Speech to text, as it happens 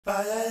There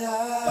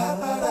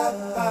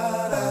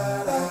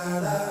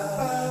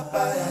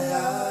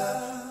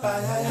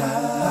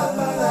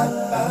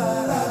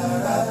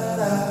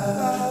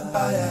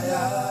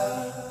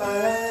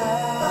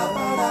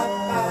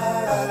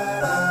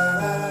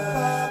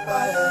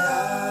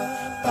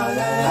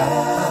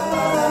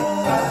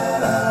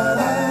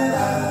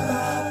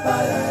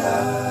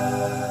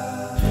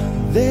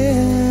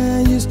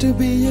used to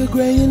be a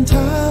graying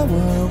tower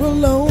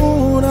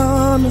alone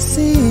on the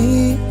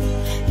sea.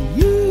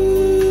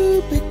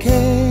 You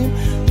became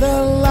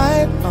the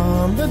light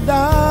on the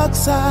dark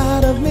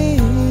side of me.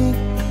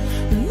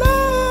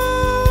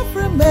 Love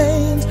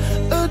remains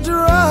a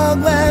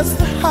drug that's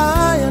the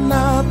high and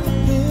not the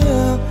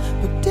pill.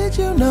 But did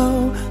you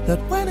know that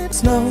when it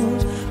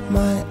snows,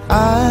 my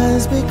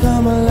eyes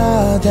become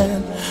large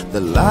and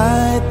the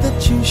light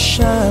that you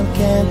shine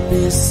can't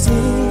be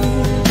seen?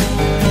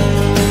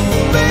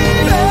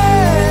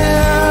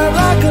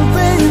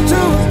 Compare you to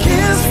a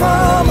kiss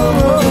from a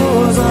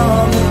rose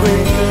on the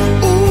grave.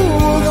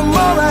 Ooh, the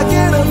more I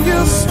get of you,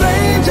 the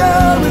stranger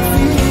it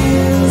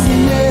feels,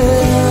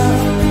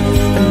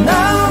 yeah. And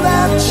now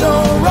that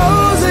your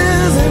rose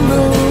is in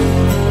bloom,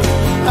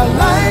 a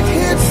light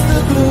hits the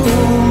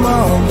gloom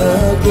on the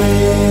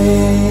grave.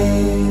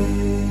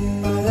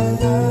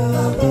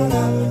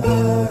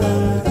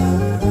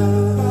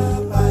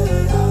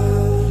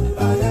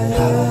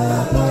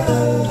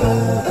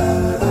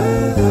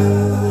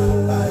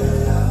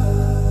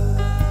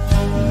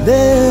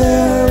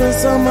 There is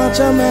so much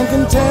a man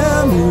can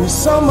tell you,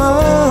 so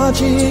much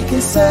he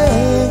can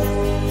say.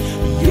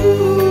 You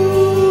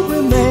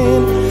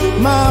remain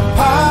my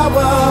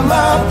power,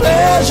 my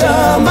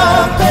pleasure,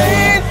 my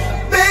pain,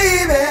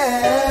 baby.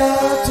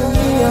 To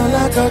me you're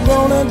like a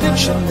grown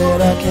addiction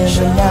that I can't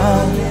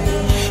deny.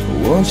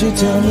 Won't you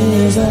tell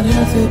me, is that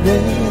healthy,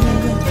 baby?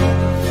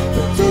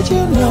 But did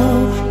you know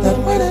that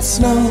when it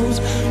snows,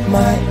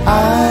 my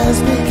eyes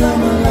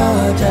become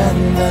large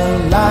and the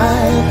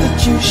light that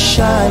you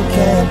shine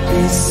can't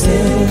be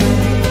seen?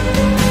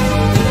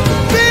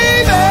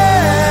 Baby,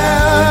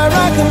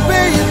 I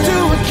compare you to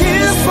a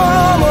kiss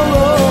from a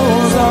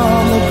rose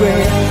on the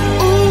grave.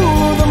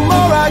 Ooh, the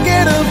more I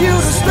get of you,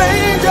 the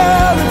stranger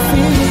it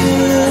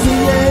feels,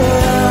 yeah.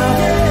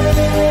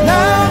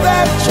 Now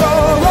that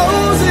your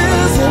rose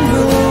is in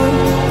bloom,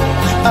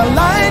 a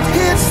light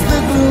hits the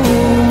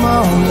gloom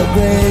on the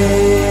grave.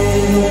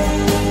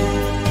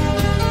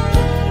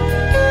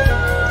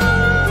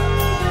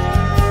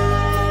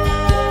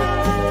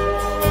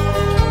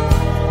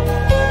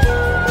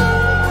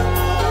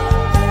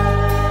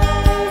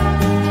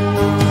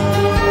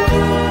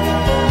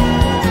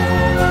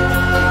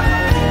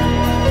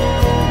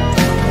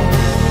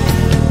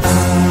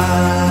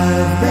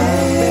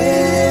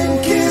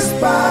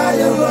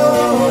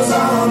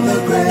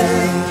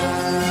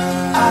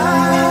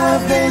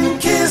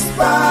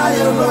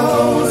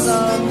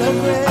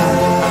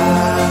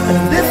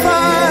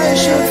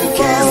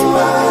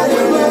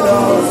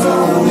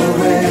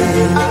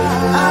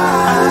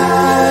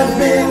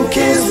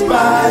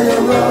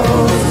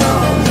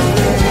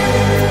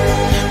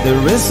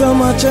 There is so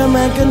much a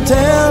man can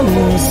tell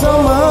me,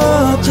 so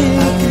much he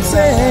can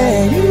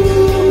say.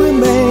 You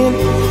remain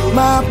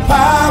my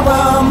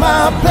power,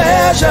 my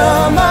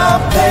pleasure, my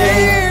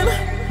pain.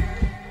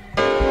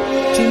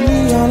 To me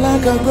you're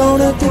like a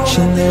grown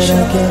addiction that I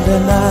can't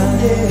deny.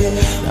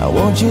 Now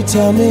won't you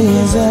tell me,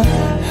 is that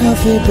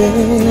healthy,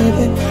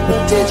 baby?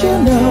 But did you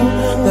know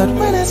that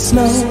when it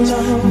snows,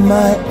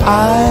 my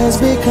eyes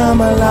become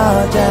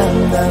large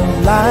and the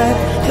light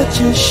that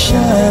you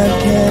shine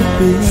can't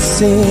be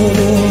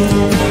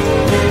seen?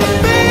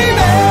 Baby,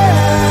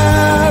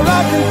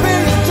 I can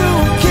feel it to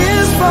a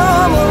kiss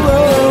from a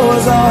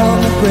rose on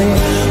the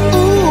grave.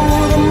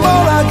 Ooh, the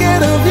more I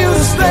get of you,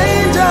 the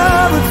stranger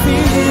it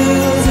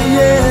feels,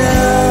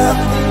 yeah.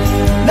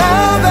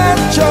 Now that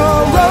your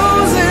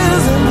rose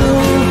is in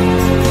bloom,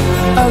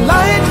 a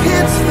light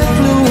hits the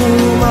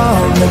gloom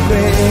on the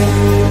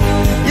grave.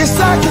 Yes,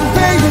 I can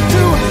pay you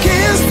to a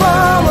kiss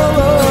from a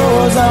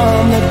rose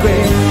on the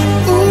grave.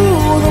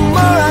 Ooh, the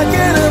more I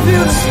get of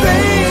you, the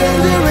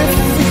stranger it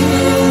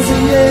feels,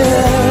 yeah.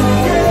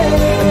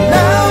 And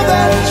now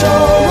that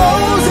your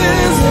rose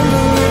is in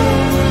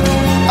bloom,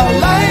 a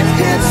light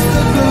hits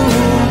the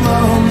gloom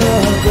on the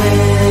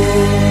grave.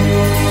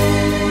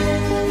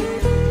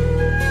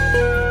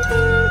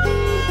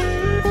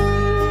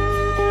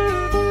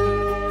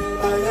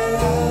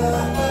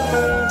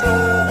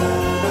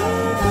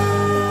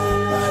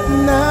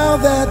 Now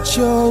that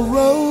your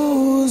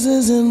rose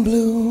is in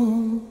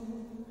bloom,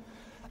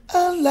 a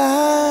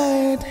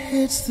light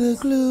hits the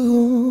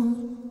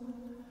gloom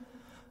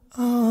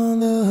on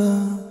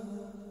the